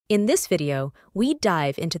In this video, we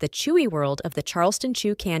dive into the chewy world of the Charleston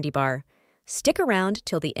Chew candy bar. Stick around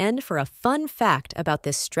till the end for a fun fact about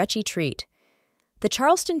this stretchy treat. The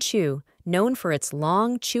Charleston Chew, known for its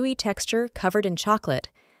long, chewy texture covered in chocolate,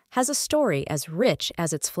 has a story as rich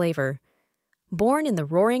as its flavor. Born in the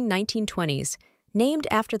roaring 1920s, named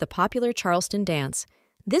after the popular Charleston dance,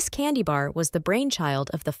 this candy bar was the brainchild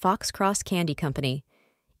of the Foxcross Candy Company.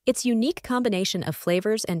 Its unique combination of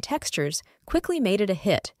flavors and textures quickly made it a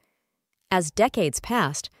hit. As decades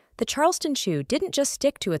passed, the Charleston Chew didn't just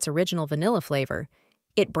stick to its original vanilla flavor.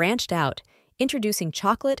 It branched out, introducing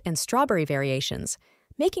chocolate and strawberry variations,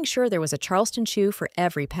 making sure there was a Charleston Chew for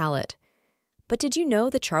every palate. But did you know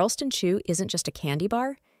the Charleston Chew isn't just a candy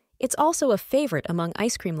bar? It's also a favorite among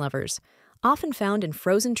ice cream lovers, often found in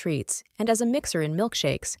frozen treats and as a mixer in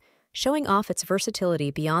milkshakes, showing off its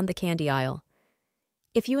versatility beyond the candy aisle.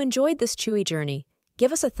 If you enjoyed this chewy journey,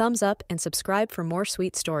 give us a thumbs up and subscribe for more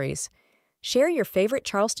sweet stories. Share your favorite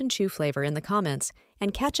Charleston Chew flavor in the comments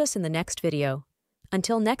and catch us in the next video.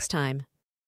 Until next time.